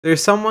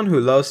There's someone who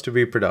loves to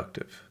be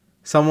productive,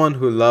 someone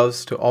who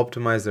loves to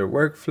optimize their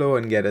workflow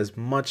and get as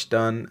much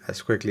done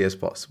as quickly as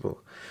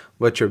possible.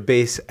 But your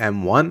base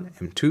M1,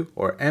 M2,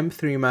 or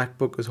M3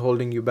 MacBook is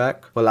holding you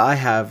back? Well, I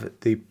have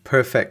the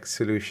perfect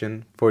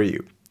solution for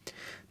you.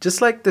 Just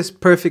like this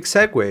perfect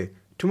segue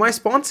to my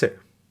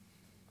sponsor.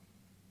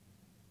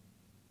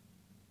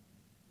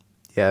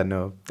 Yeah,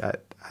 no, I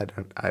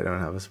don't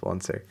have a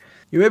sponsor.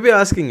 You may be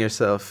asking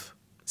yourself,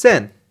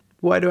 Zain,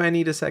 why do I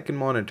need a second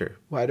monitor?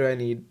 Why do I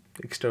need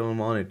external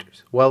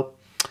monitors? Well,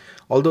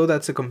 although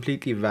that's a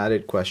completely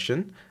valid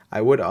question,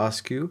 I would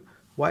ask you,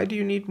 why do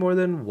you need more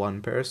than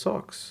one pair of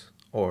socks?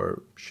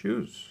 Or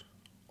shoes?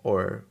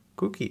 Or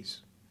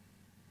cookies?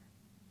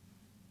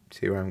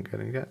 See where I'm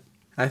getting at?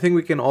 I think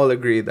we can all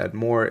agree that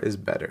more is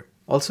better.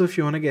 Also, if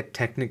you want to get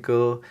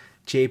technical,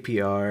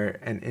 JPR,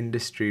 an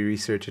industry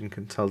research and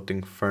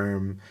consulting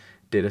firm,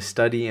 did a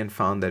study and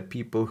found that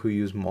people who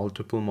use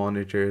multiple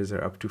monitors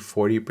are up to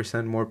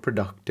 40% more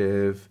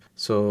productive.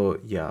 So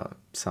yeah,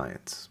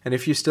 science. And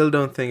if you still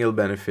don't think it'll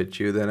benefit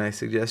you, then I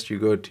suggest you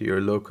go to your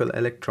local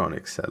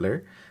electronics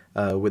seller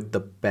with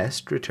the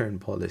best return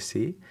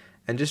policy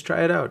and just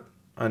try it out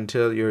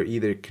until you're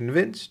either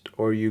convinced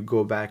or you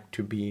go back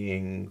to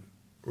being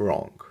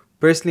wrong.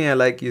 Personally, I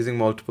like using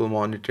multiple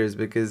monitors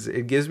because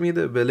it gives me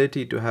the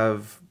ability to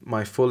have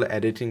my full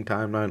editing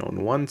timeline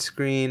on one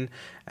screen,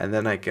 and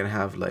then I can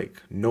have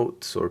like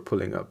notes or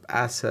pulling up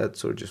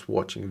assets or just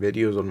watching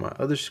videos on my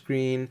other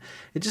screen.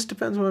 It just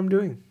depends what I'm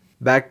doing.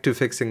 Back to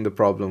fixing the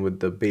problem with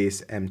the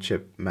base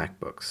M-chip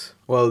MacBooks.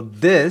 Well,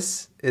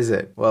 this is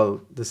it.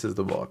 Well, this is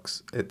the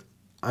box.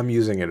 I'm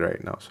using it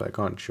right now, so I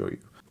can't show you.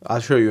 I'll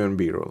show you in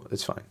B-roll.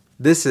 It's fine.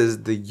 This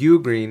is the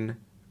UGREEN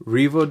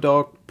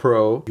Revodok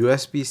Pro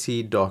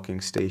USB-C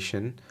docking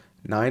station,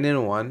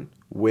 9-in-1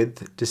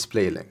 with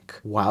display link.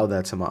 Wow,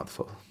 that's a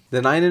mouthful. The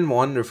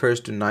 9-in-1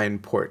 refers to 9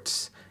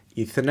 ports: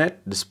 Ethernet,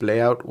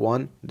 display out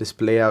 1,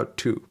 display out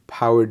 2,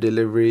 power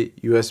delivery,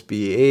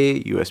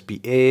 USB-A,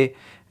 USB-A,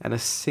 and a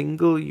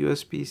single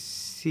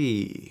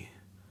USB-C.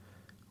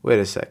 Wait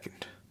a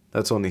second,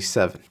 that's only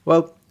 7.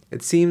 Well,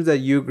 it seems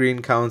that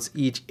UGREEN counts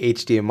each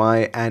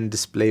HDMI and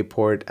display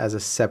port as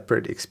a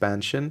separate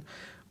expansion,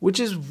 which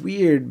is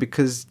weird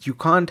because you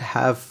can't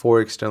have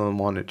 4 external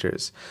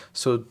monitors.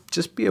 So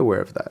just be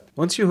aware of that.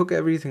 Once you hook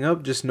everything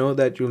up, just know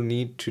that you'll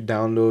need to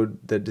download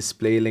the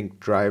DisplayLink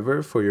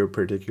driver for your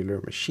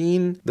particular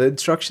machine. The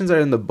instructions are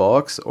in the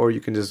box, or you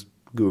can just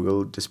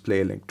Google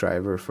DisplayLink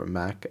driver for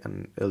Mac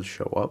and it'll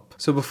show up.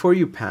 So before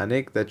you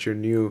panic that your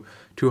new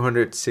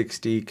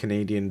 260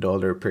 Canadian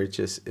dollar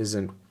purchase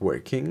isn't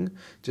working,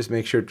 just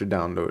make sure to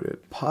download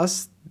it.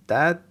 Past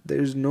that,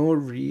 there's no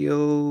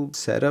real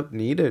setup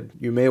needed.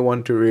 You may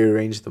want to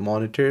rearrange the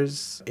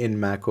monitors in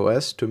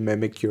macOS to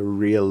mimic your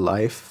real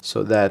life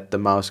so that the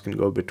mouse can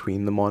go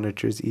between the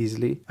monitors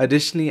easily.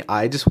 Additionally,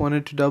 I just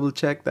wanted to double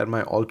check that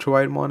my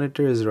ultra-wide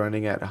monitor is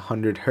running at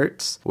 100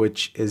 Hz,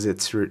 which is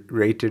its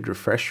rated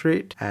refresh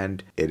rate,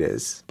 and it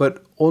is.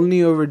 But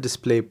only over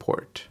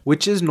DisplayPort,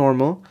 which is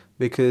normal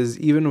because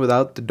even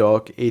without the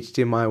dock,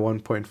 HDMI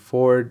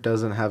 1.4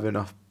 doesn't have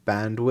enough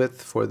bandwidth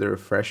for the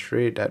refresh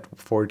rate at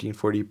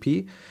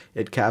 1440p.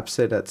 It caps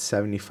it at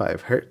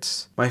 75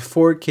 Hz. My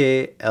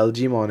 4K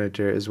LG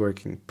monitor is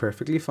working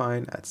perfectly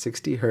fine at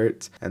 60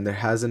 Hz, and there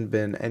hasn't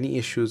been any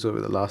issues over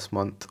the last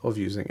month of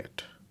using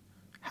it.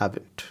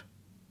 Haven't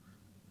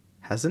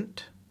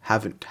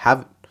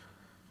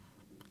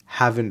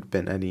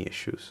been any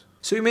issues.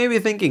 So you may be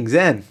thinking,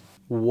 Zain,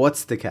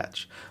 what's the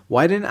catch?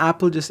 Why didn't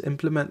Apple just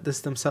implement this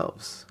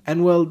themselves?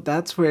 And well,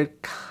 that's where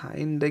it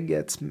kinda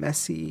gets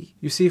messy.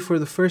 You see, for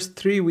the first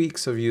 3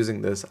 weeks of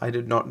using this, I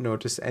did not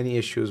notice any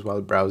issues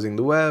while browsing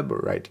the web or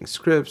writing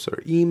scripts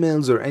or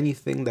emails or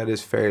anything that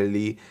is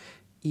fairly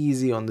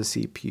easy on the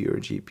CPU or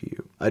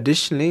GPU.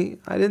 Additionally,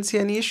 I didn't see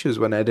any issues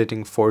when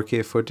editing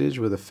 4K footage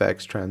with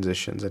effects,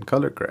 transitions, and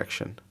color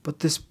correction.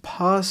 But this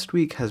past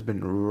week has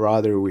been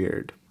rather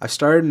weird. I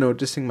started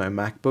noticing my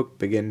MacBook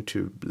begin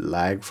to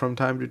lag from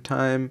time to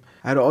time.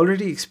 I had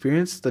already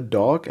experienced the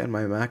dock and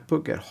my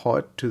MacBook get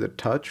hot to the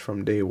touch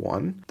from day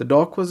one. The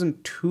dock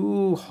wasn't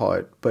too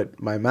hot, but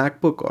my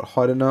MacBook got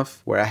hot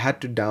enough where I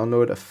had to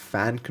download a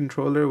fan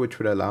controller which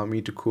would allow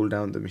me to cool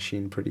down the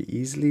machine pretty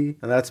easily.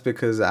 And that's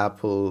because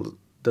Apple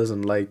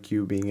doesn't like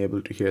you being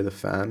able to hear the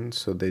fan,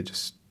 so they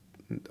just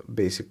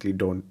basically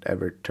don't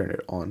ever turn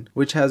it on,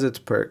 which has its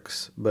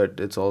perks, but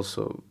it's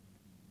also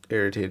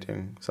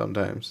irritating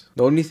sometimes.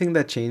 The only thing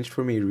that changed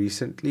for me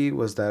recently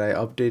was that I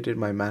updated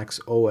my Mac's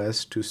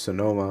OS to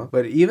Sonoma,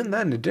 but even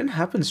then it didn't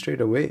happen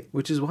straight away,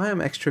 which is why I'm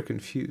extra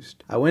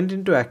confused. I went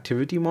into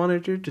Activity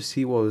Monitor to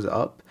see what was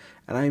up,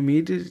 and I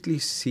immediately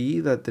see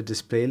that the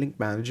DisplayLink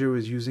Manager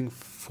was using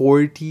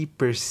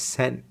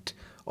 40%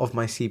 of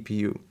my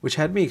CPU, which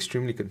had me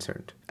extremely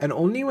concerned. And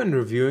only when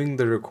reviewing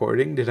the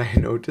recording did I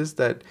notice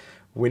that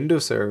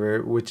Windows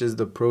Server, which is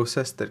the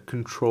process that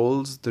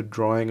controls the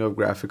drawing of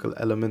graphical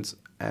elements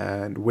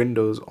and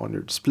windows on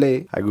your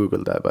display, I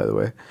googled that by the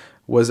way,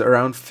 was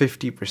around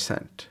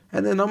 50%.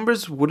 And the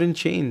numbers wouldn't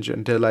change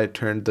until I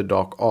turned the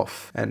dock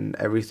off and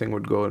everything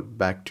would go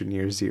back to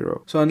near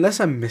zero. So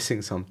unless I'm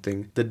missing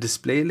something, the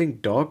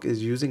DisplayLink dock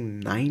is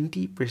using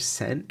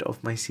 90%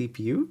 of my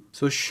CPU.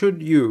 So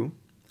should you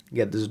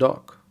get this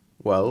dock?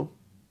 Well,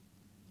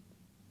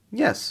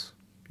 yes,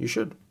 you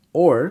should.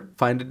 Or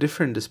find a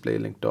different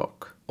DisplayLink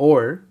dock.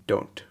 Or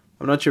don't.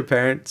 I'm not your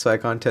parent, so I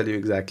can't tell you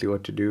exactly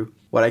what to do.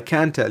 What I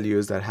can tell you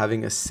is that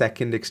having a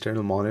second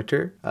external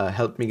monitor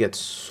helped me get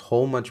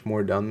so much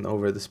more done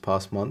over this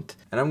past month.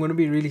 And I'm going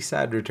to be really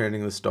sad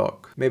returning this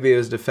dock. Maybe it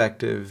was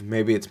defective,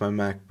 maybe it's my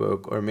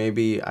MacBook, or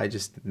maybe I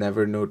just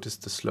never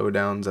noticed the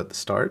slowdowns at the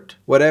start.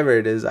 Whatever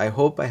it is, I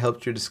hope I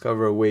helped you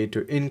discover a way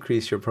to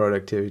increase your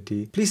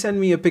productivity. Please send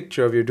me a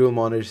picture of your dual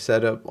monitor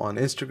setup on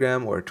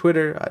Instagram or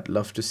Twitter. I'd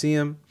love to see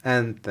them.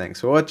 And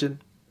thanks for watching.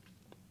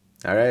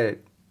 Alright,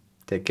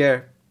 take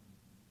care.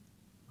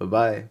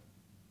 Bye-bye.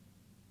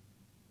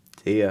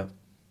 See ya.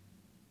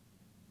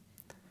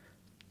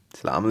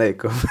 Assalamu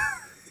alaikum.